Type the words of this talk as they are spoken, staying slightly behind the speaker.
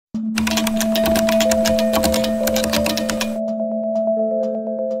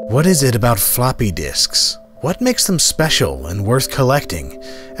What is it about floppy disks? What makes them special and worth collecting?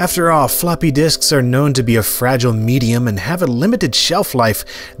 After all, floppy disks are known to be a fragile medium and have a limited shelf life.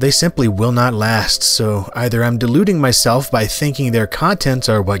 They simply will not last, so either I'm deluding myself by thinking their contents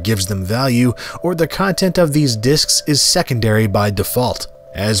are what gives them value, or the content of these disks is secondary by default.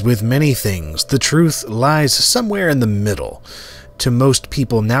 As with many things, the truth lies somewhere in the middle. To most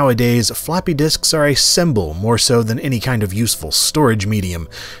people nowadays, floppy disks are a symbol more so than any kind of useful storage medium.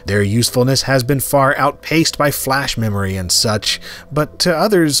 Their usefulness has been far outpaced by flash memory and such, but to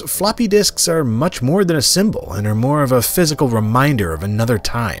others, floppy disks are much more than a symbol and are more of a physical reminder of another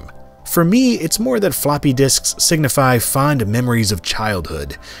time. For me, it's more that floppy disks signify fond memories of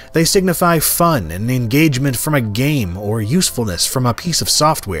childhood. They signify fun and engagement from a game or usefulness from a piece of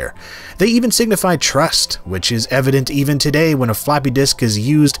software. They even signify trust, which is evident even today when a floppy disk is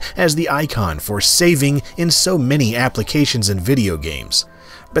used as the icon for saving in so many applications and video games.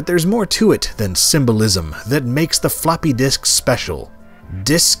 But there's more to it than symbolism that makes the floppy disk special.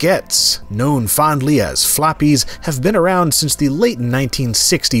 Diskettes, known fondly as floppies, have been around since the late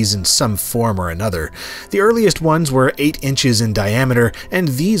 1960s in some form or another. The earliest ones were 8 inches in diameter, and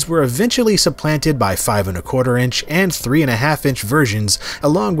these were eventually supplanted by 5¼ inch and 3½ inch versions,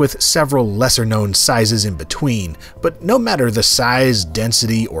 along with several lesser-known sizes in between. But no matter the size,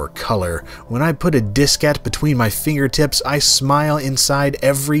 density, or color, when I put a diskette between my fingertips, I smile inside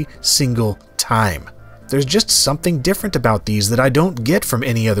every single time. There's just something different about these that I don't get from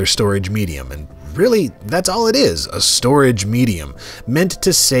any other storage medium, and really, that's all it is, a storage medium, meant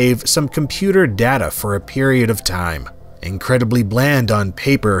to save some computer data for a period of time. Incredibly bland on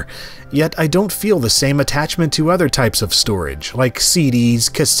paper, yet I don't feel the same attachment to other types of storage, like CDs,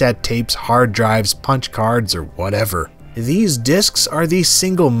 cassette tapes, hard drives, punch cards, or whatever. These disks are the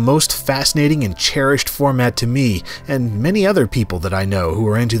single most fascinating and cherished format to me and many other people that I know who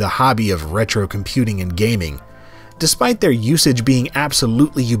are into the hobby of retro computing and gaming. Despite their usage being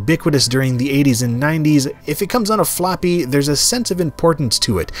absolutely ubiquitous during the 80s and 90s, if it comes on a floppy, there's a sense of importance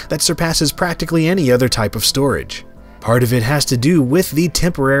to it that surpasses practically any other type of storage. Part of it has to do with the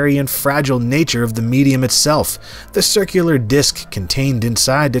temporary and fragile nature of the medium itself, the circular disc contained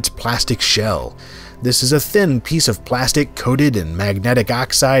inside its plastic shell. This is a thin piece of plastic coated in magnetic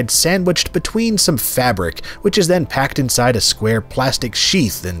oxide sandwiched between some fabric, which is then packed inside a square plastic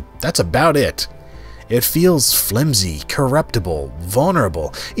sheath, and that's about it. It feels flimsy, corruptible,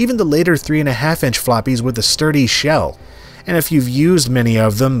 vulnerable, even the later 3½ inch floppies with a sturdy shell. And if you've used many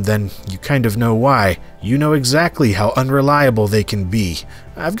of them, then you kind of know why. You know exactly how unreliable they can be.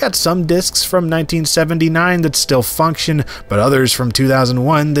 I've got some disks from 1979 that still function, but others from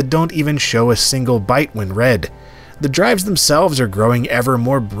 2001 that don't even show a single byte when read. The drives themselves are growing ever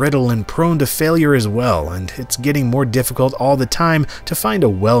more brittle and prone to failure as well, and it's getting more difficult all the time to find a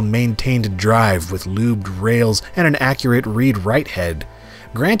well-maintained drive with lubed rails and an accurate read-write head.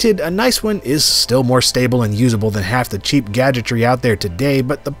 Granted, a nice one is still more stable and usable than half the cheap gadgetry out there today,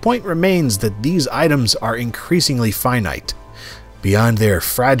 but the point remains that these items are increasingly finite. Beyond their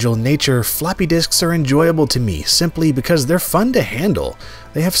fragile nature, floppy disks are enjoyable to me simply because they're fun to handle.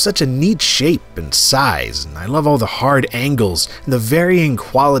 They have such a neat shape and size, and I love all the hard angles, and the varying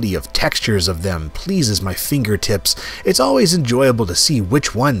quality of textures of them pleases my fingertips. It's always enjoyable to see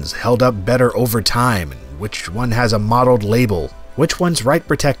which one's held up better over time, and which one has a mottled label, which one's write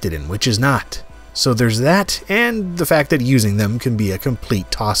protected and which is not. So there's that, and the fact that using them can be a complete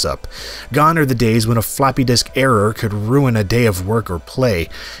toss-up. Gone are the days when a floppy disk error could ruin a day of work or play.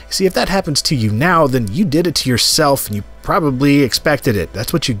 See, if that happens to you now, then you did it to yourself and you probably expected it.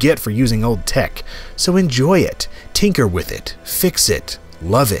 That's what you get for using old tech. So enjoy it, tinker with it, fix it,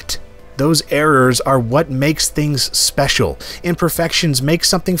 love it. Those errors are what makes things special. Imperfections make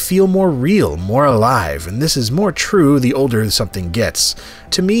something feel more real, more alive, and this is more true the older something gets.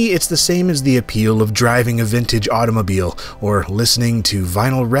 To me, it's the same as the appeal of driving a vintage automobile, or listening to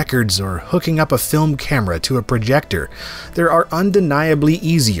vinyl records, or hooking up a film camera to a projector. There are undeniably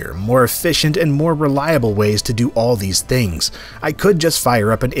easier, more efficient, and more reliable ways to do all these things. I could just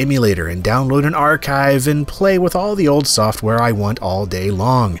fire up an emulator and download an archive and play with all the old software I want all day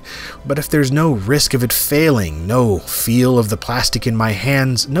long. But if there's no risk of it failing, no feel of the plastic in my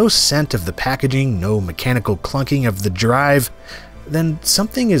hands, no scent of the packaging, no mechanical clunking of the drive, then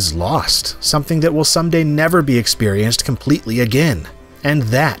something is lost, something that will someday never be experienced completely again. And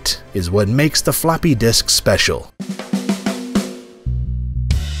that is what makes the floppy disk special.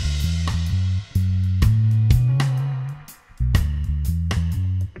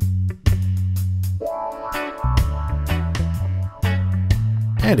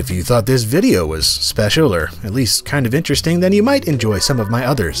 And if you thought this video was special, or at least kind of interesting, then you might enjoy some of my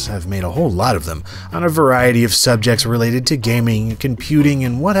others. I've made a whole lot of them, on a variety of subjects related to gaming, computing,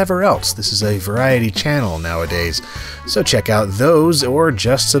 and whatever else. This is a variety channel nowadays, so check out those, or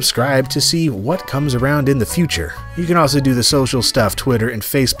just subscribe to see what comes around in the future. You can also do the social stuff, Twitter and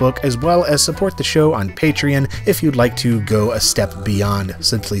Facebook, as well as support the show on Patreon if you'd like to go a step beyond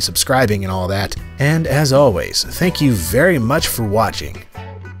simply subscribing and all that. And as always, thank you very much for watching.